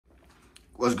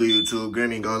What's good, YouTube?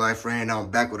 Grammy Go Life Friend.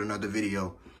 I'm back with another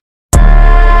video.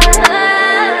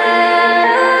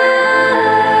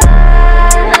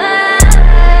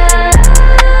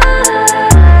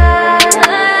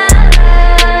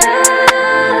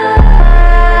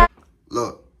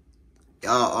 Look,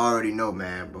 y'all already know,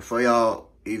 man. Before y'all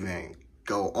even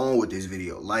go on with this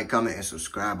video, like, comment, and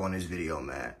subscribe on this video,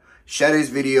 man. Share this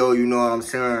video, you know what I'm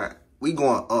saying? We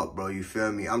going up, bro, you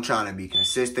feel me? I'm trying to be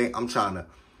consistent. I'm trying to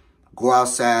go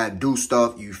outside, do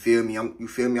stuff, you feel me?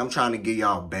 I'm trying to get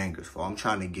y'all bangers, for. I'm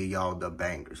trying to get y'all the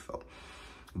bangers, for.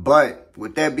 But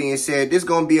with that being said, this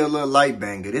gonna be a little light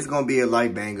banger. This gonna be a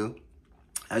light banger.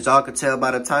 As y'all can tell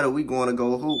by the title, we gonna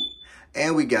go hoop.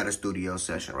 And we got a studio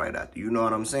session right after. You know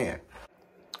what I'm saying?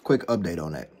 Quick update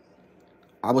on that.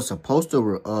 I was supposed to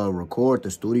record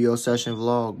the studio session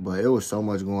vlog, but it was so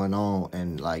much going on,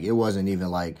 and like it wasn't even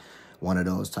like one of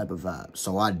those type of vibes.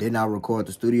 So I did not record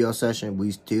the studio session. We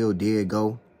still did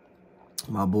go.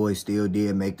 My boys still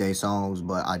did make their songs,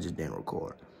 but I just didn't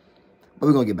record. But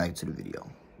we're gonna get back to the video.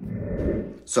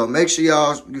 So make sure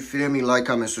y'all, you feel me, like,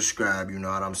 comment, subscribe, you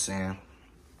know what I'm saying?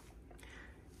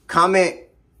 Comment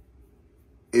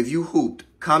if you hooped.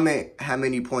 Comment how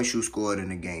many points you scored in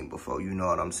the game before, you know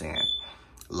what I'm saying?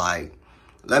 Like,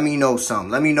 let me know something.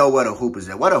 Let me know where the hoop is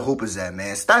at. Where the hoop is at,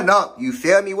 man? Stand up, you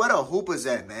feel me? Where the hoop is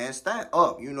at, man? Stand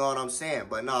up, you know what I'm saying?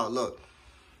 But now, look,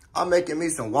 I'm making me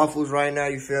some waffles right now,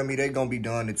 you feel me? They gonna be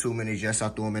done in 2 minutes. Yes, I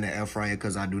threw them in the air fryer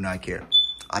because I do not care.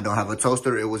 I don't have a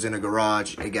toaster. It was in the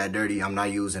garage. It got dirty. I'm not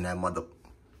using that mother.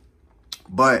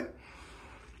 But,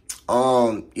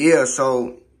 yeah,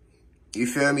 so, you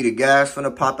feel me? The gas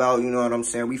finna pop out, you know what I'm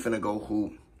saying? We finna go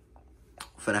hoop.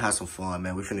 Finna have some fun,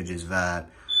 man. We finna just vibe.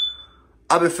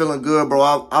 I've been feeling good, bro.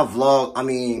 I vlogged. I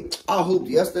mean, I hooped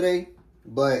yesterday,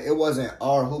 but it wasn't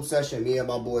our hoop session. Me and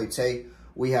my boy Tay,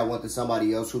 we had went to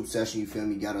somebody else's hoop session, you feel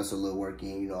me? Got us a little work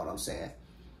in, you know what I'm saying?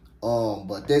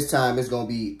 But this time it's gonna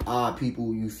be odd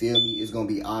people, you feel me? It's gonna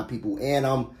be odd people. And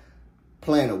I'm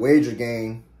playing a wager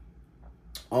game.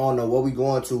 I don't know what we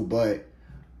going to, but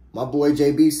my boy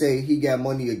JB say he got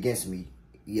money against me.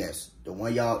 Yes. The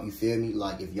one y'all, you feel me?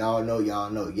 Like, if y'all know,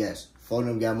 yes. Four of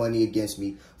them got money against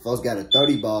me. Folks got a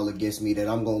 30 ball against me that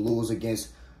I'm going to lose against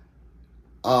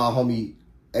homie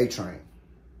A-Train.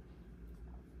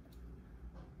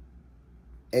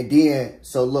 And then,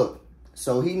 so look.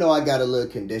 So he know I got a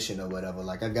little condition or whatever.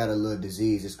 Like, I got a little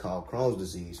disease. It's called Crohn's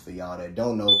disease. For y'all that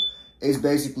don't know, it's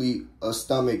basically a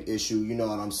stomach issue. You know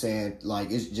what I'm saying?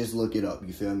 Like, it's just look it up.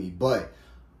 You feel me? But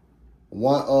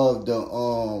one of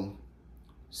the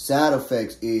side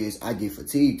effects is I get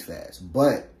fatigued fast,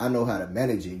 but I know how to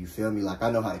manage it, you feel me? Like,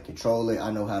 I know how to control it. I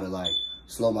know how to, like,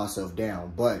 slow myself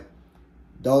down. But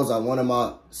those are one of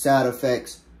my side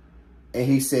effects. And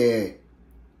he said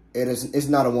it's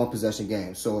not a one-possession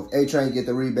game. So if A-Train get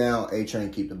the rebound,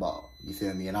 A-Train keep the ball. You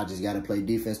feel me? And I just got to play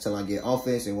defense till I get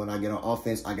offense. And when I get on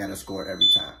offense, I got to score every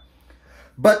time.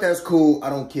 But that's cool. I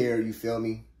don't care, you feel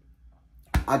me?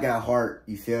 I got heart,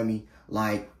 you feel me?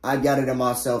 Like, I got it in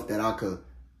myself that I could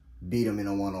beat him in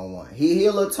a one-on-one. He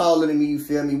a little taller than me, you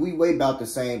feel me? We weigh about the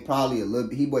same, probably a little.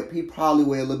 He probably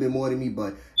weigh a little bit more than me,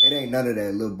 but it ain't none of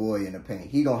that little boy in the paint.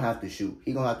 He gonna have to shoot.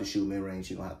 He gonna have to shoot mid-range.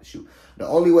 He gonna have to shoot. The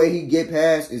only way he get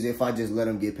past is if I just let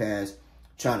him get past,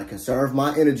 trying to conserve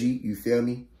my energy, you feel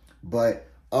me? But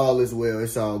all is well.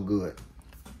 It's all good.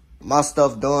 My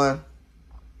stuff done.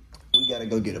 We gotta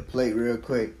go get a plate real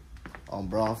quick.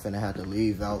 Bro, I'm finna have to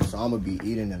leave out, so I'm gonna be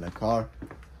eating in the car.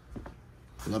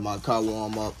 Let my car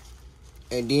warm up.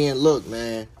 And then, look,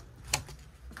 man,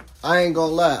 I ain't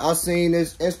gonna lie. I seen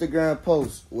this Instagram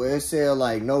post where it said,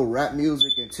 like, no rap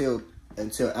music until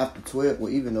after 12. Well,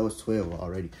 even though it's 12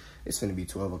 already, it's finna be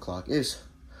 12 o'clock.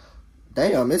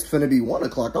 Damn, it's finna be 1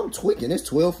 o'clock. I'm tweaking. It's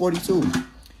 12:42.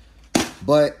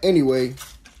 But anyway,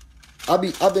 I've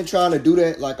been trying to do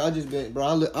that. Like, I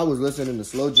was listening to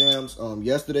slow jams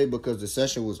yesterday because the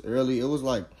session was early. It was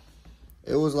like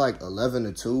 11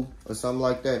 to 2 or something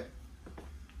like that.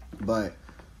 But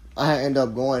I had ended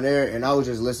up going there, and I was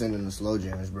just listening to slow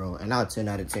jams, bro. And I 10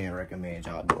 out of 10 recommend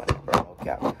y'all doing it, bro. No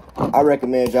cap. I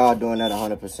recommend y'all doing that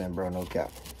 100%, bro. No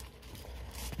cap.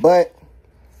 But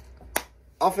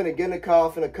I'm finna get in the car.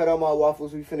 I'm finna cut out my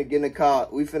waffles. We finna get in the car.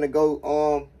 We finna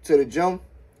go to the gym.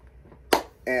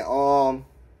 And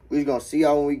we gonna see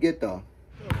y'all when we get there.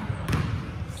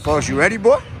 Folks, you ready,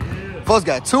 boy? Yeah. Folks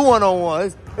got 2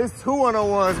 one-on-ones. It's 2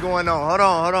 one-on-ones going on.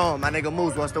 Hold on. My nigga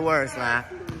Moose, what's the word, slime?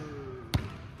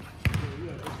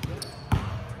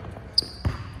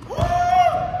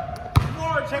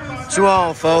 Chew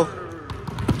on, fo.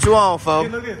 Chew on, fo.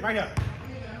 Look at this, right here.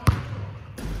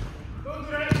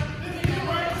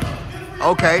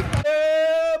 Okay.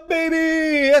 Yeah,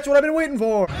 baby. That's what I've been waiting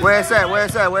for. Where it's at? Where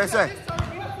it's at? Where it's at?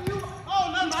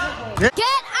 Get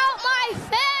out my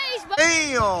face!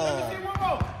 Damn!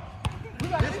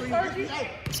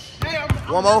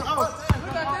 One more.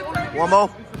 One more.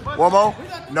 One more.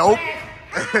 Nope.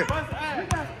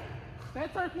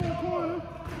 That turkey in the corner.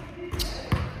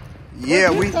 Yeah,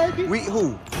 we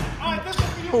who?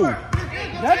 Who?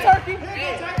 That turkey.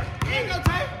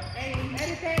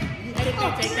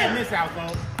 Take that miss out,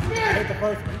 folks. I hit the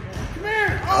first one. Come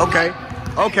here. Okay.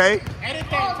 Okay. Edit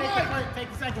that. Take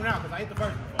the second out because I hit the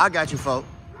first one. I got you, folk.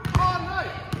 All night.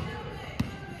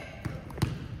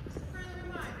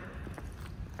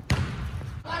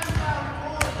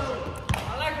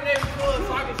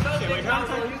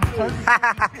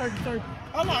 Turkey.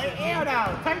 Oh no, air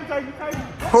down. Turkey.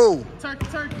 Who? Turkey.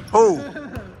 Who?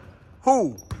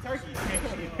 Who? Turkey.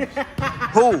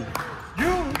 Who?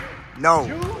 You. No.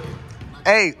 You.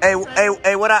 Hey,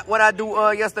 what I do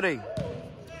yesterday?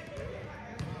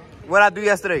 What I do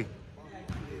yesterday?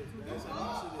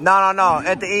 No.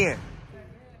 At the end.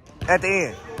 At the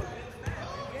end.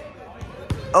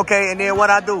 Okay, and then what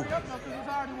I do?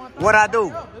 What I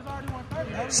do?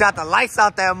 Shot the lights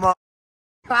out that motherfucker.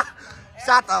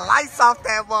 Shot the lights off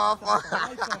that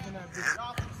motherfucker.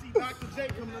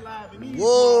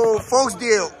 Whoa,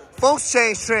 folks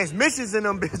changed transmissions in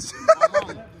them bitches.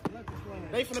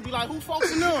 They finna be like, who folks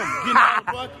in them? Getting out of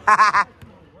the bucket.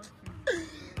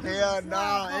 Hell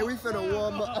nah, hey, we finna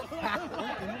warm up.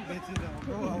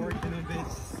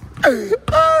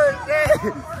 Oh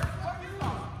shit!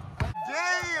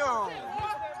 Damn!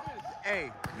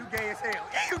 Hey, you gay as hell.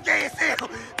 Hey, you gay as hell.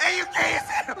 Hey, you gay as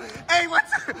hell. Hey, what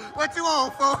you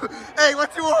on, fool? Hey,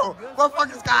 what you on?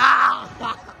 Motherfuckers got.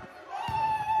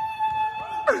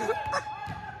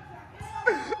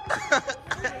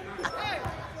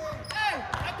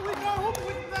 After we go hooping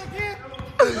with you back here.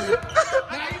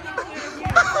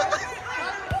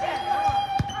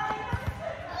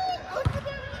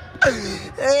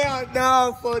 Hell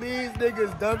no, for these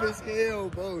niggas dumb as hell,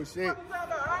 bullshit.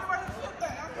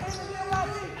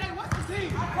 Hey, what's the team?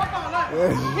 Fuck all that.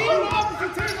 He don't know what the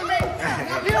team to me.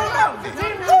 He don't know. The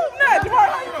team to me.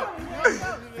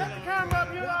 Set the camera up.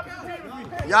 You know what the team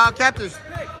to me. Y'all captains.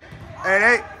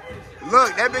 Hey, look,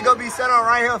 that bitch gonna be set on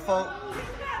right here, folks.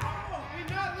 We're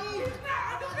not losing.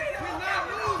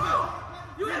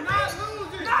 You're not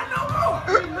losing. Not no more.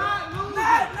 We're not losing.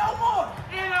 Not no more.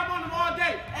 And I'm on them all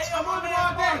day. I'm on them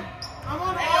all day. I'm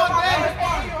on them all day.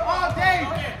 All day.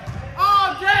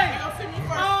 All day.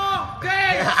 All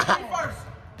day. First.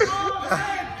 All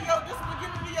day. Yo, this is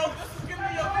giving me your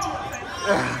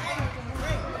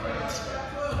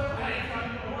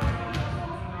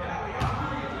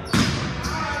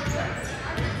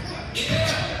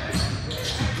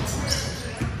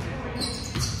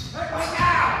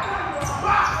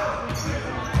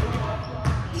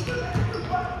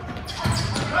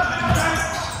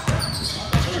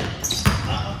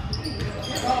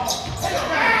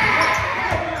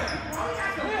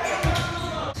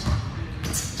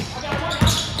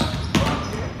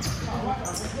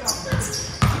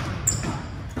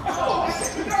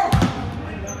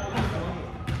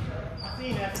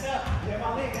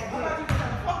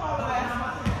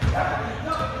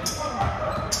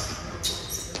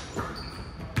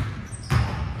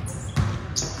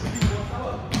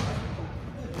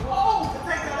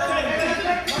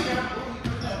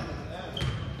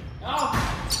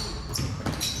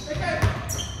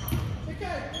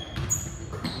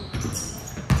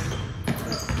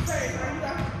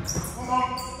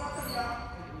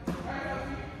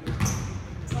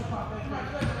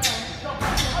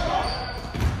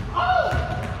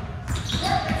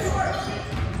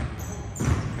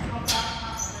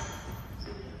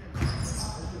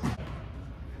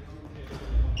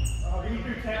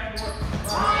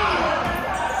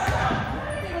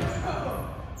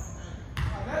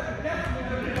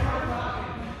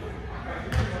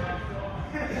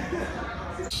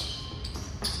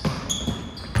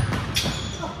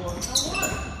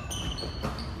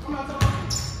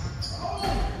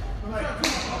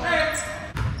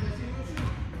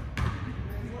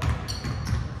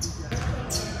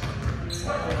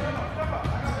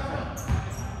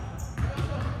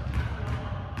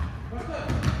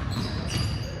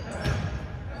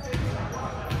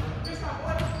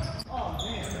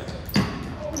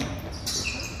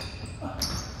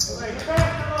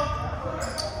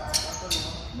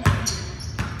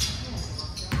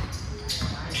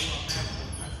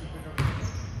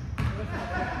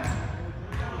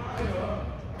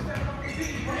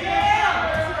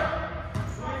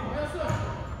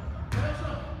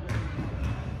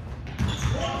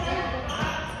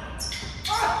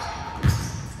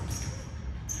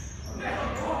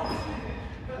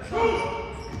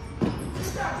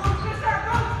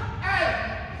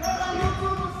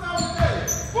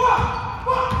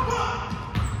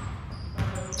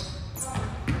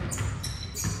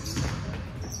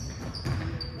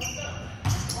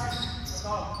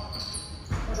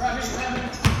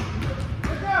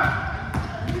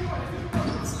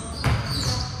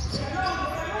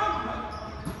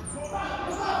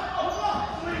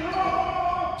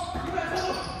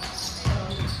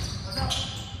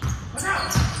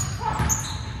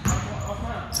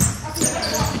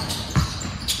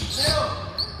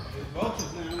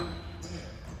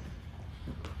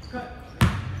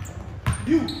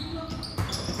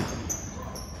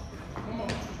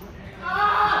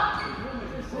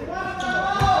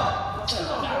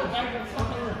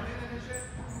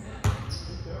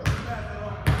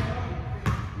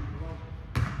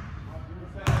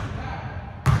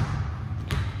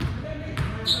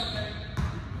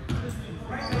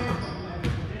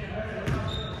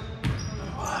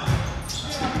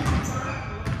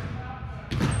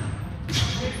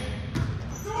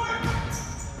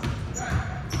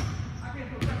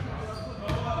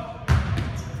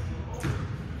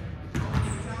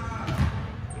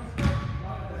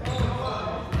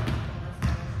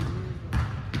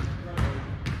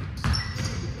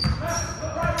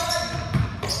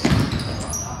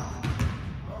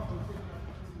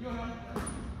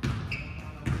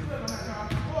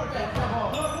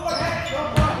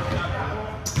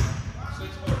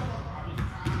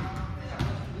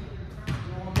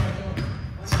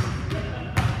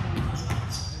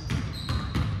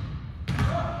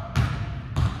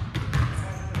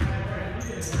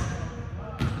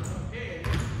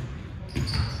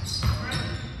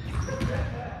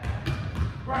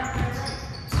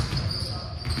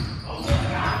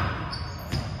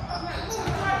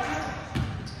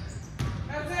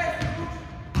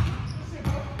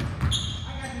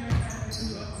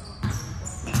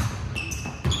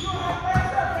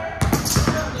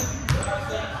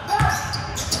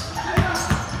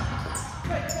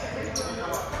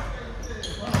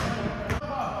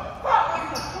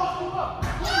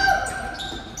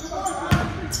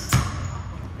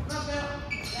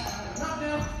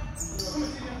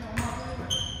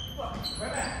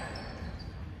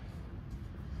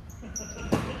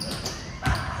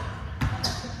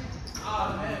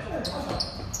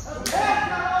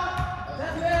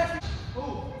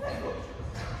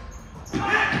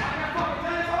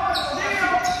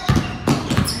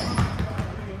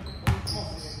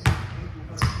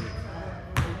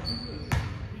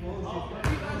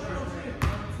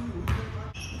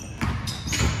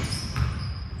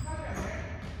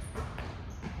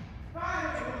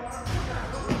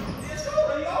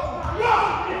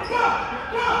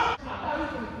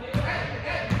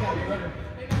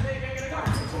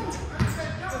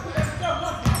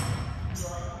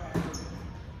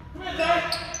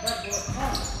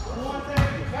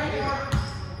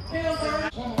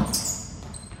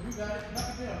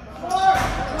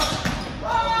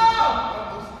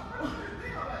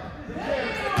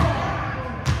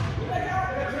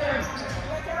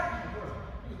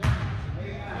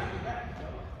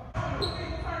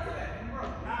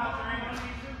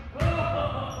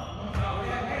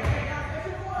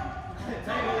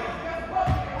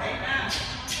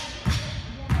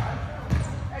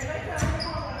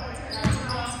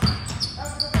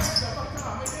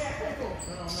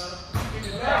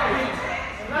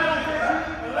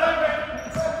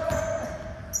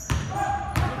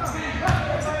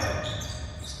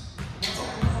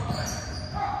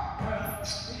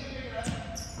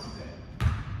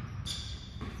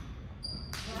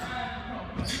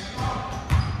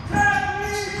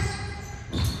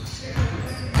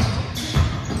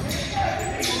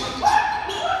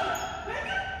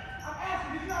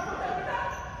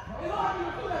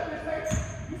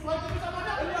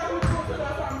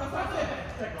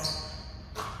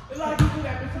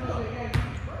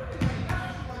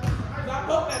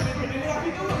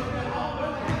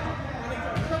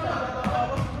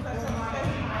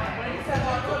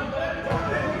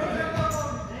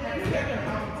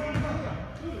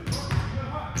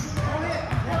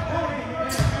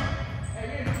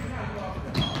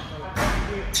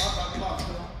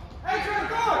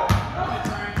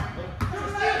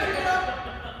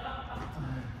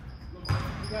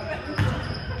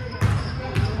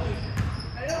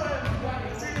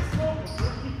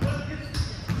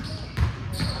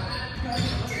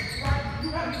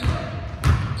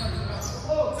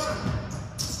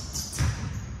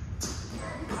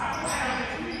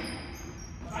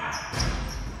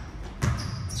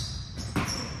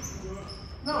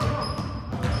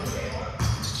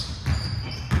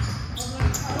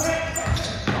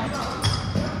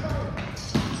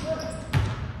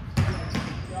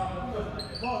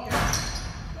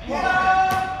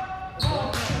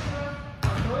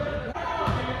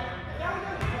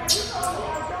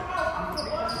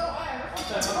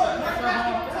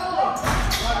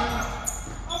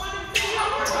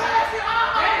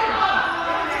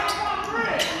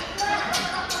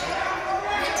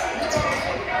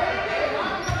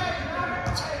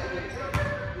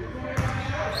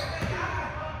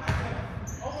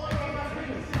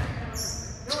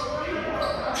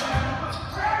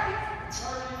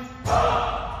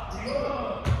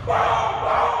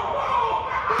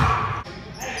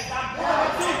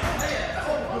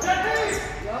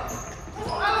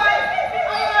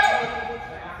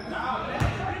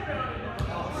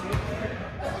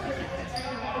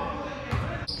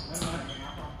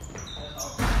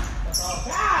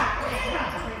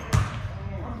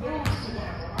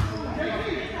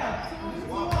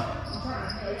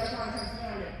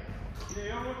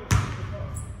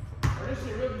This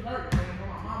shit really hurt, man. My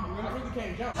mama, I really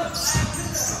can't jump.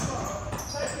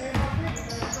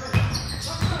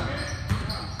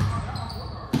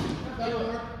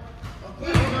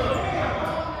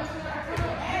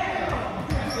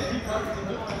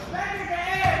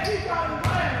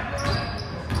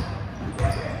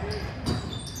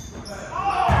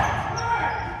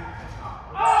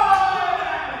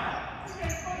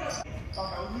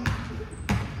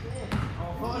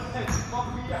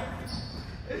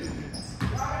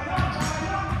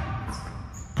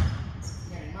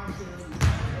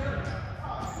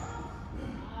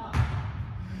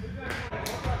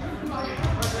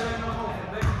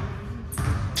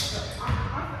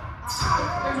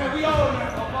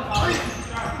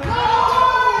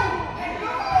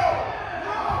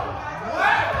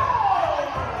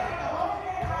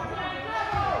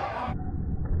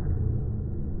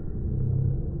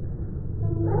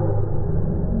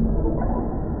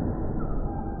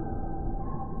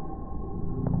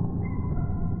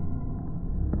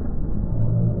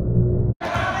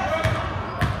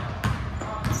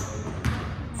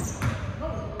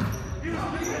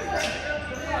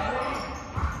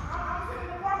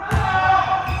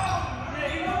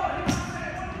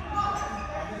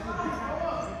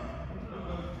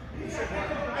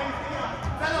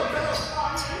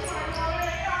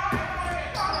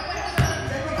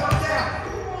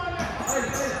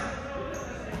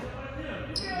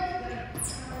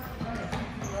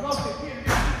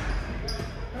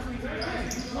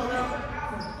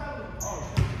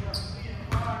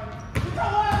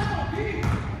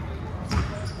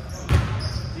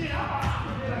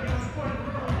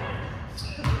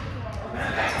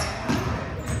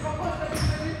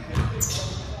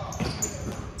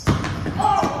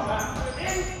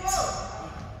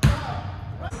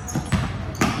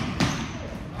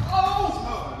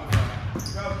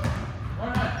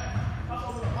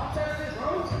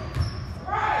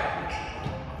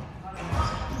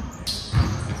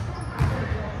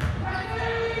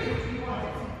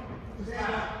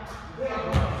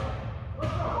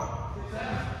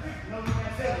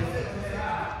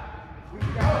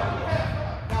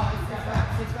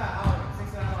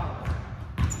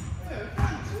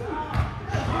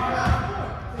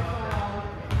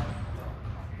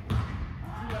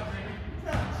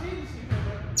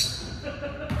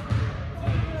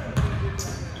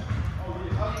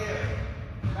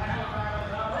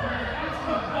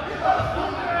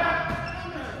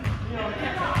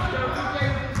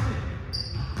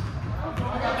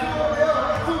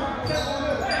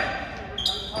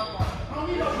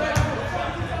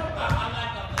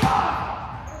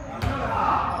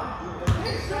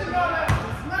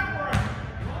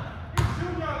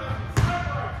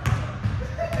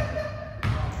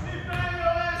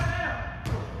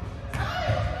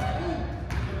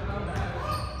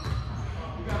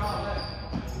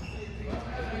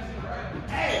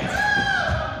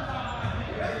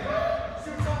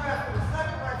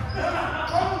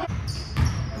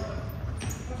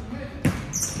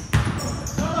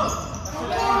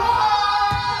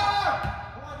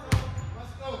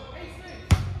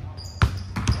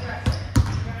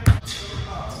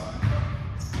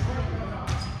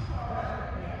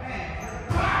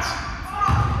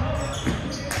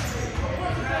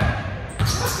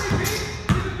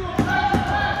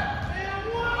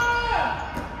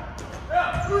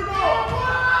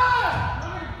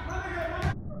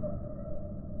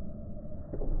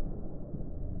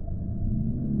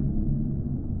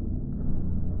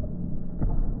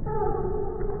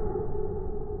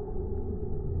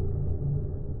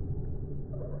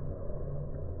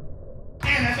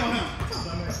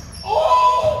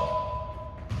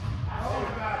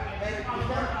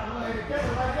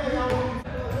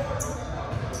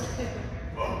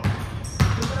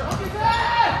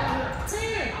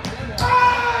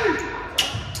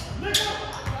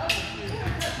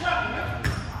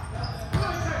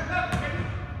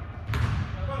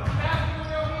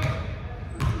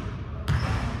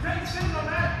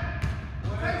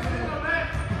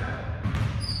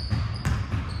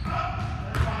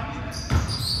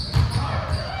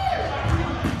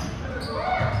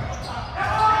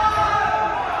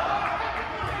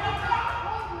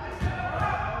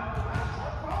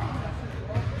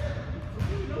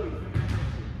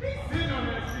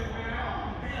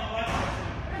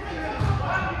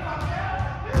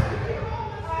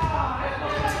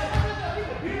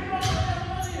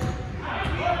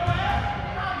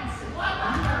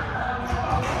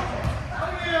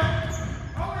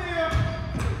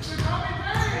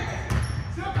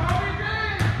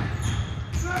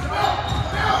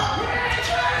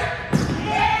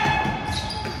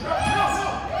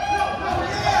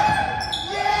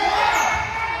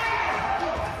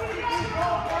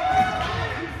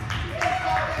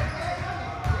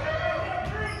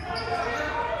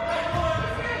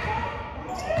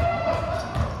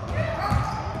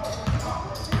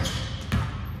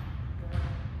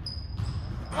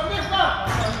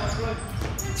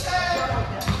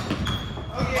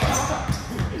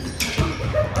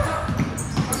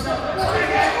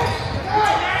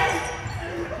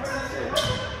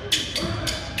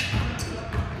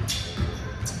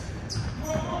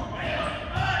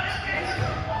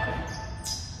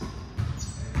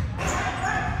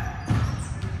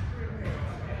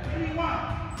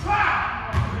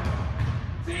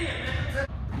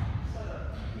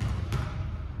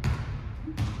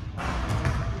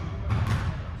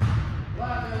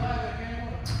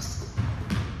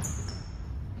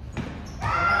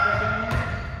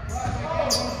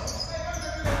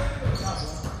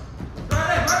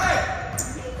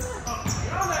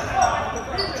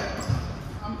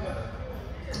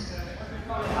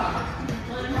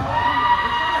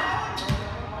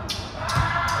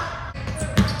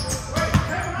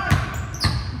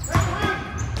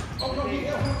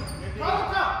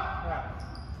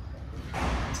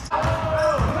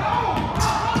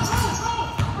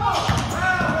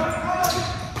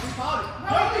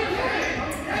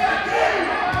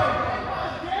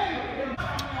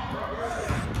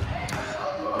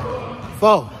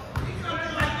 Four.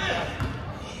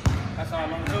 That's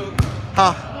all I'm doing.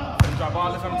 Huh? Drop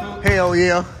all this on two. Hell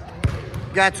yeah.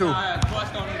 Got to.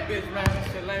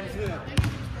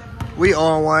 We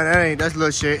on one. That's little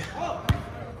shit.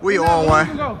 We on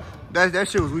one. That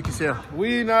shit was weak as hell.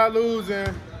 We not losing.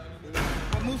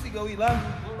 What Moosey go eat lunch?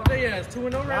 Yeah, it's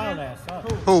 2-0 right now.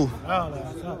 Who?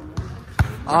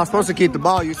 I was supposed to keep the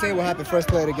ball. You seen what happened first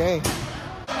play of the game.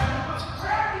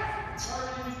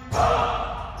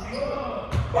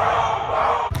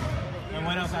 And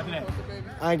what else after that?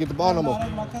 I ain't get the ball no more.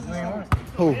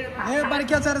 Who? Everybody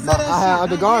catch out of set. I had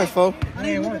other guards, folks. I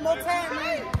need a little bit more time,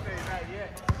 man.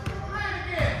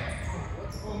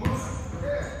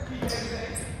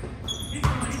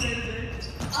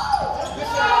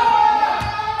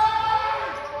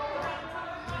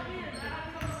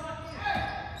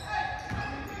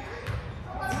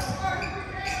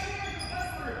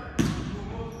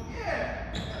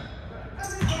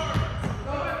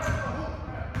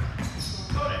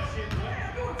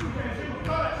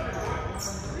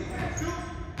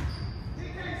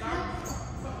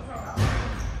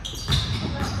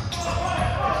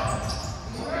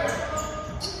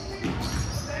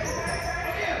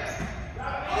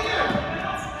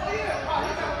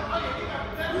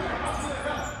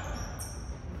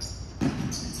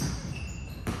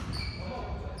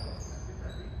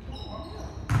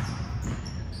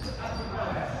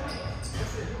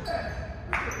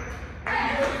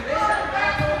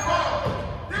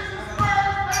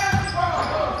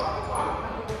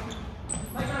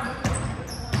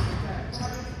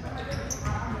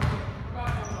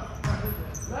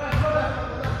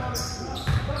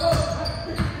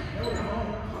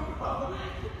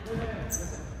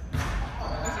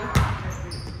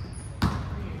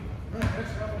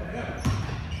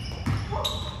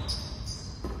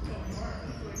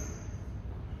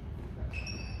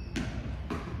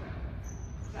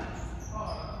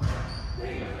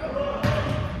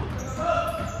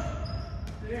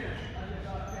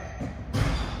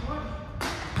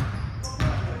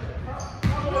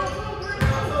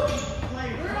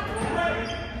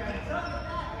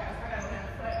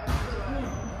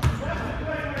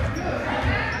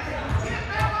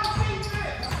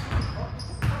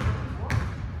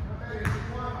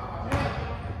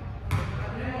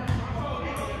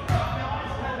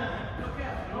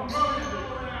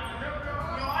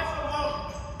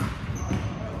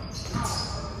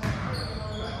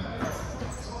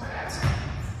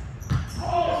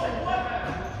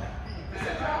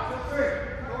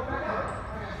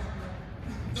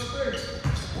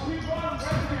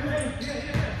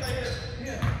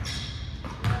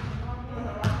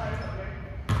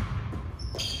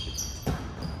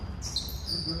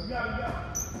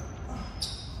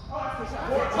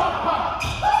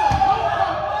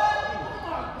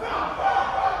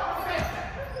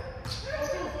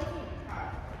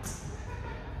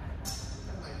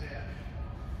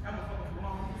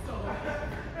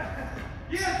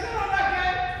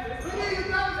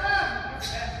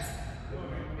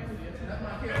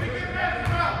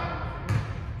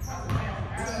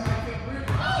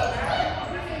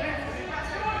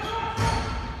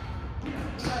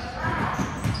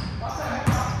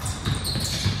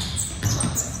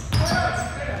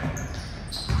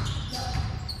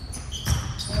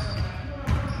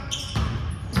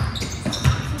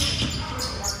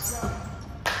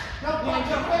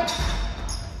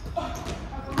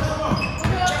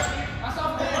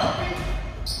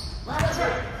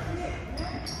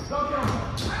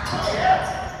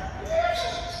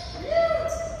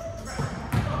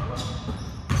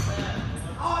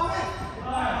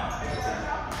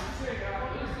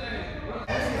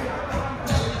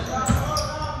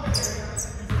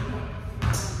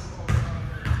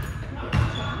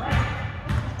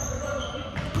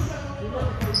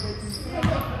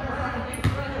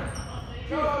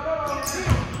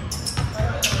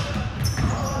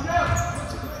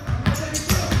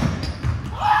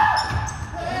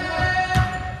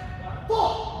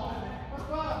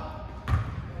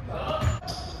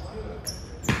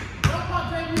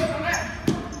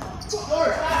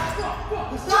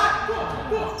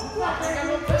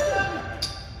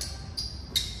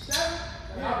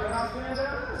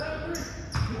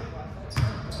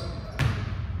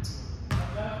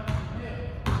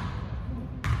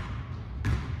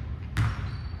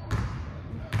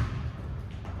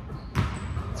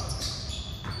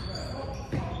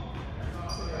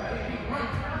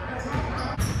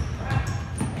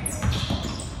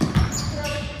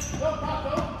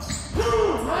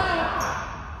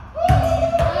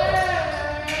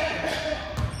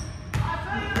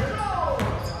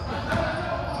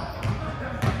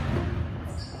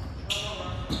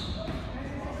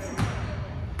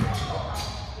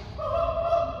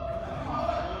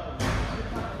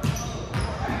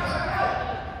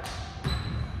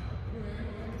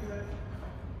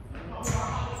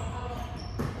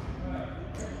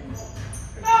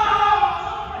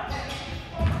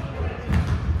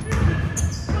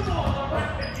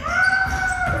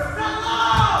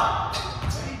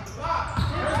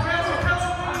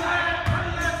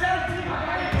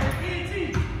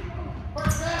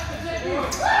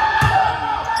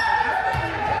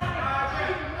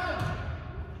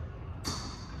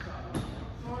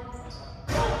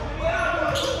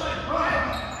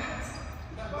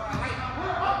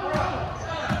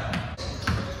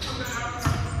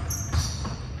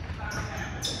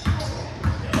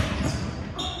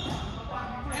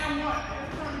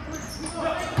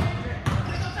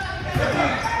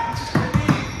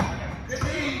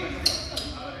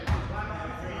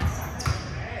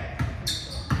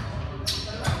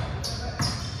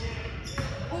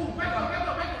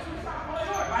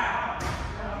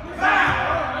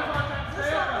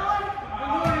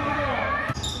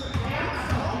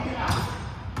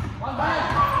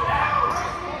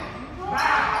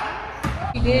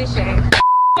 You did, Shay.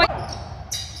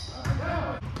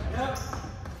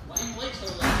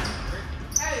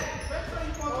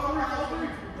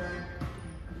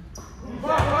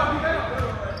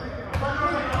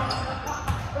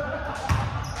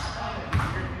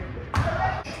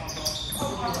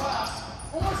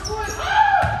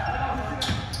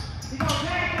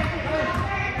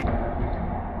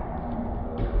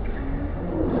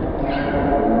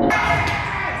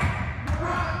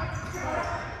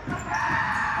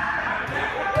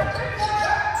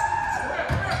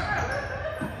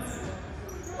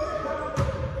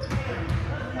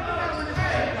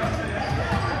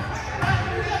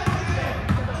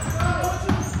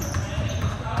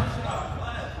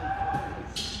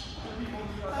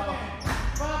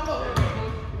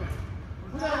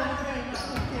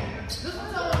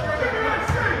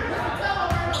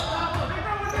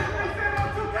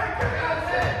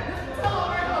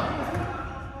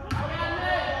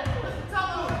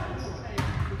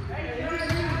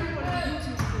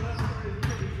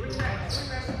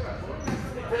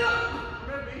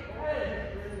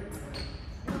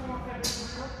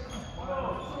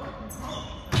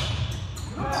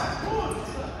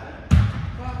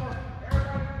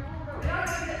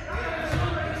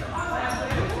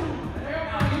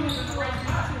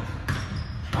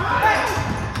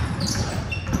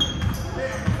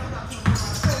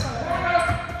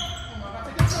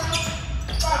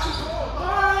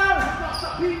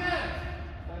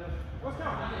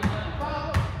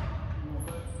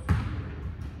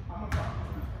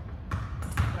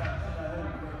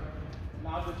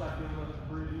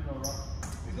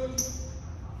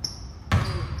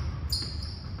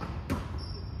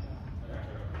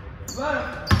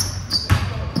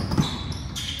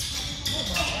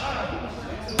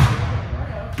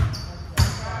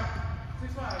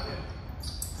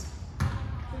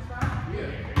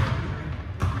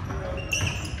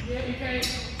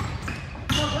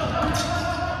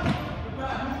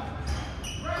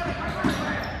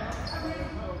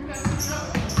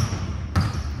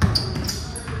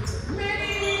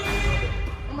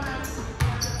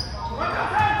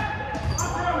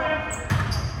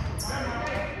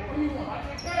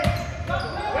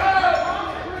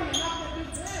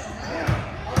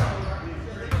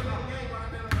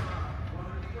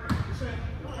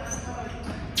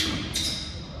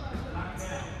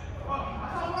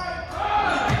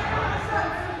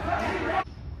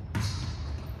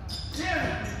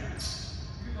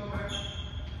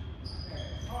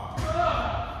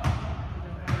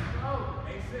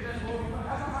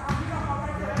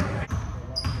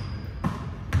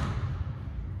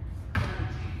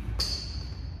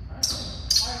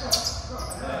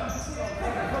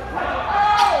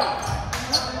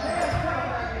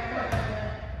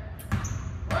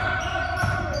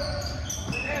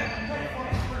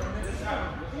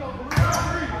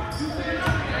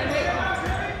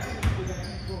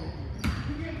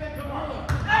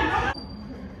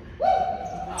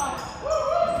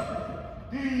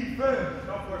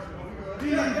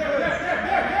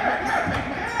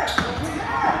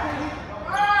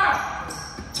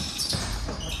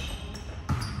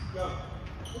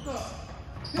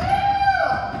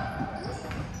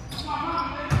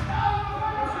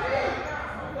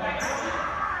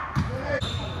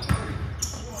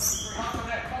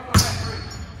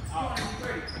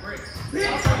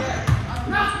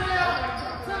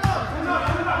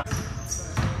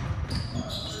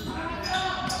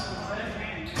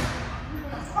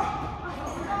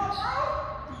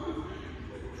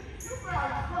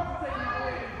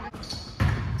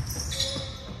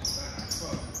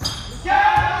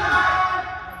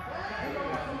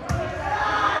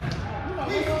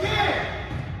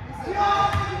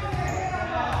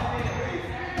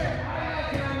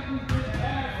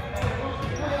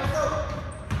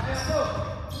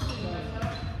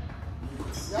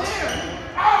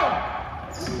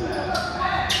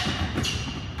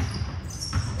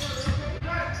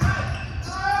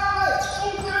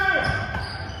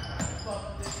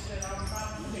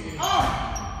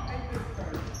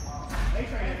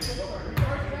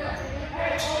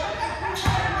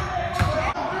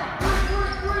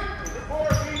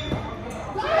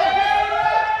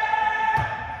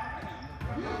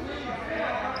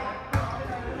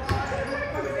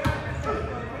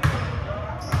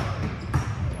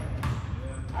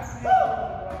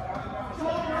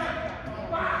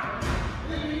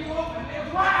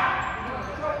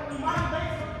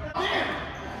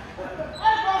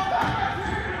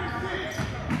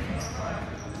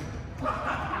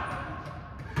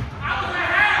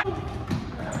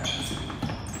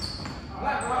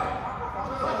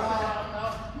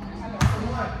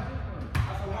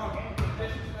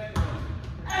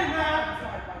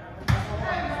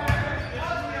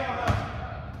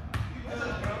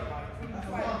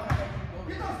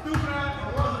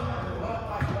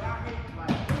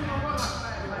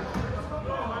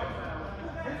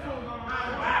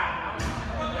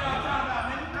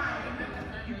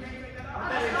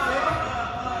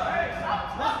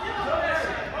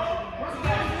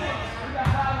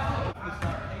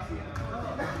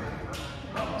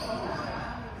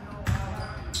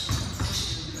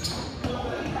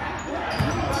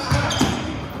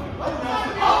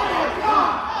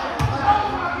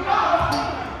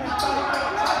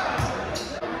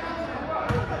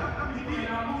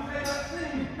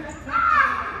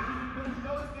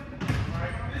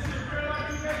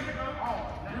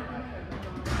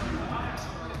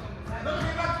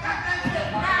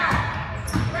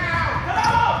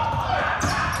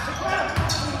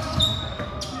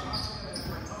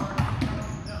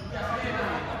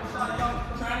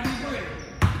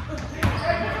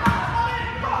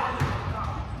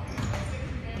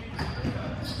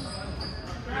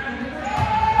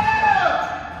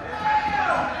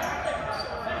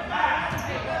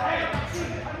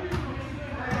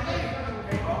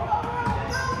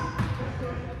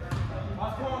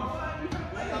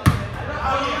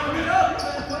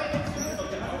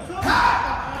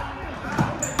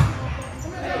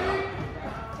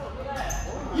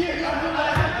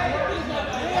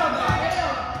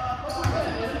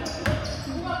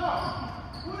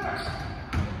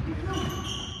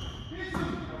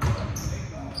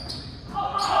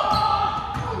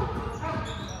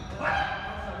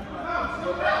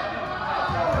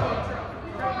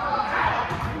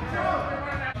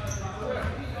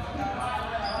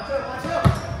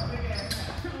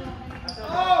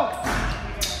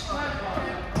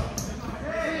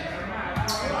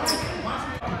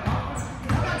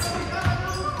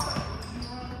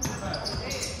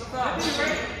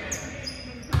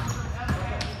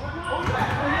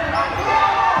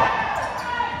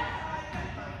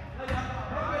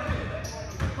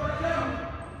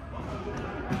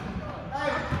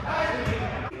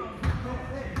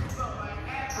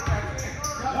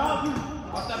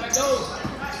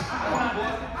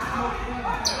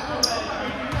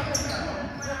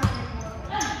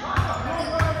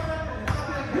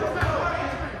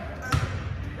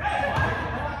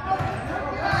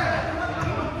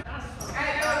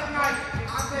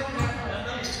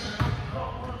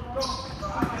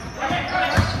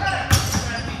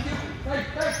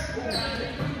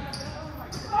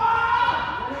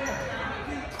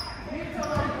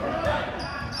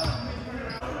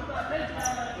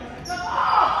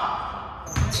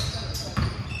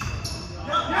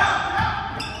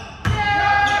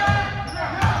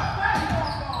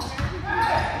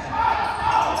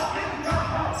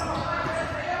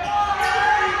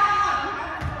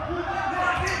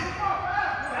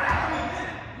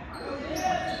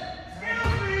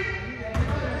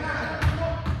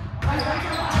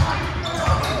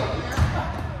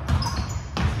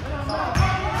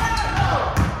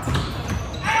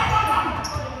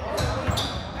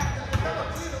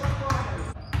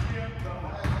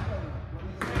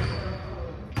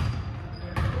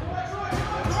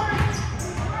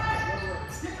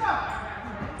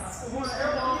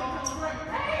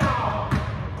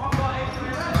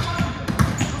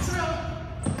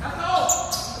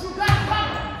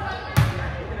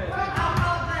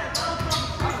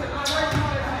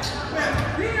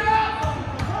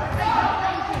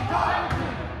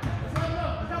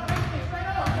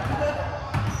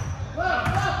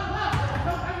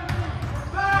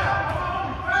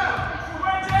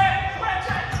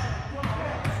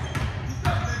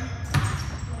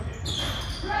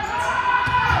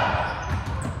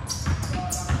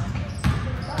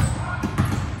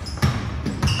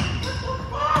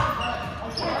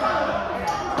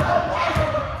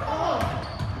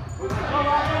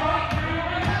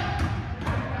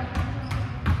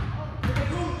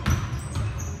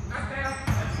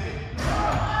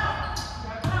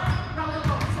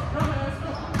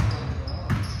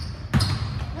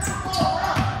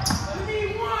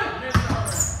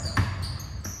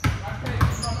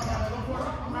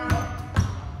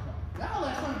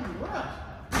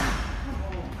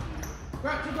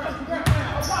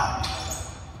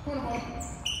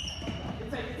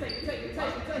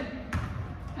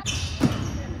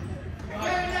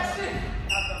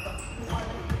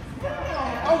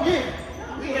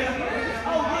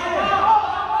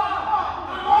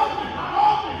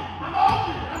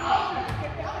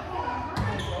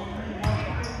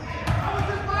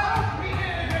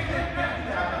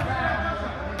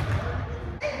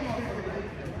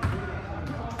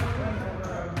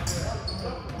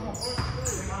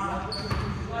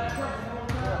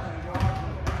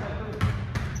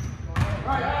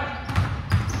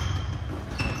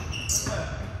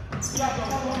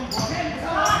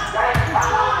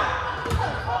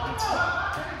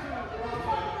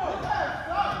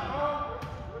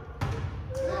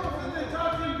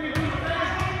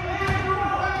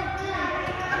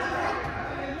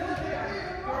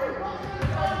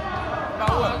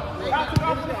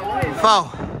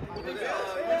 Foul.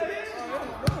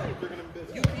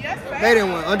 They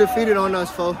didn't win. Undefeated on us,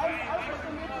 fool.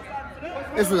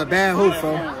 This was a bad hoop,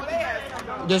 fool.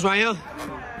 This right here?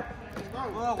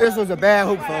 This was a bad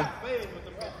hoop, fool.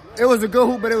 It was a good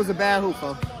hoop, but it was a bad hoop,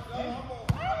 fool.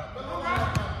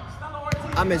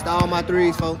 I missed all my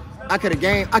threes, fool. I could have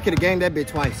gained that bitch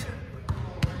twice.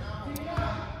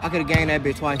 I could have gained that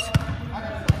bitch twice.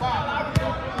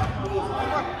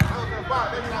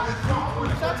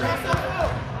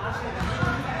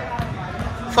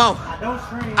 Four.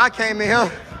 I came in here.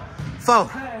 Four.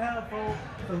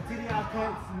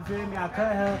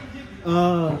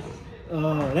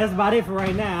 That's about it for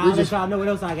right now. I'll let y'all know what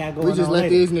else I got going on. We just let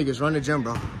these niggas run the gym,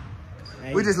 bro.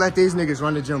 Hey. We just let these niggas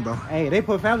run the gym, bro. Hey, they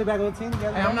put family back on the team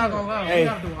together. Hey, I'm not gonna lie. Hey. We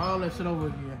gotta do all that shit over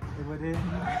again.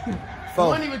 Four. It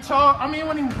wasn't even charged. I mean, it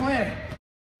wasn't even playing.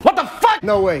 What the fuck?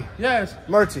 No way. Yes.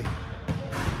 Murty.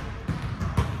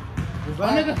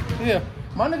 My nigga, yeah.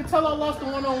 My nigga Tello lost the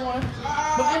 1-on-1.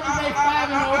 But MMA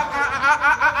 5-0.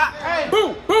 Hey,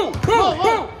 Boom, boom, boom,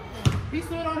 boom. he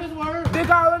stood on his word. Dick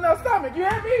all in their stomach. You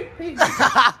hear me?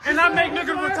 And I make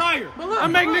niggas retire. I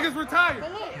make niggas retire.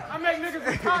 I make niggas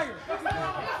retire.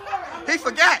 He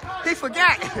forgot. He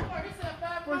forgot. He said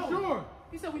 5-0. For sure.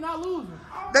 He said we not losing.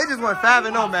 They just went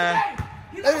 5-0, man.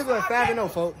 They just went 5-0,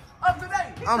 folks. Up to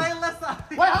date.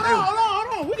 Wait,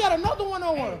 hold on. We got another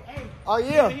 1-on-1. Oh,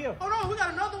 yeah. Hold on, we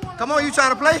got another one. Come on, you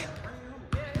trying to play?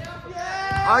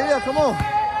 Oh, yeah, come on.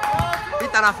 He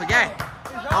thought I forgot.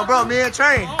 Oh, bro, me and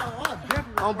Train.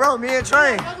 Oh, bro, me and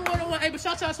Train. Another 1-on-1. Hey, but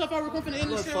shout out stuff. We're going to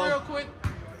end this shit real quick.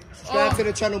 Subscribe to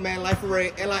the channel, man. Life of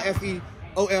Rayy.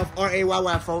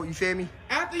 LIFEOFRAYY, folks. You feel me?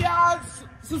 After y'all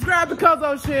subscribe to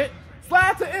Cuzzo shit,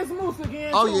 slide to It's Moose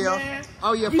again. Oh, too, yeah. Man.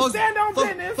 Oh, yeah. We stand on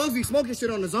business. Folks be smoking shit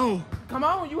on the zone. Come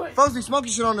on, you ain't. Folks be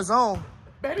smoking shit on the zone.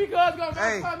 Baby girl's gonna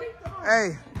Hey. for me. Come on.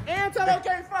 Hey. And tell her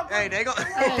can't fuck with Hey, me. they go.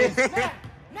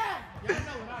 Nah. Y'all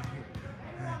know what I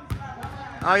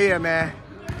do. Oh, yeah, man.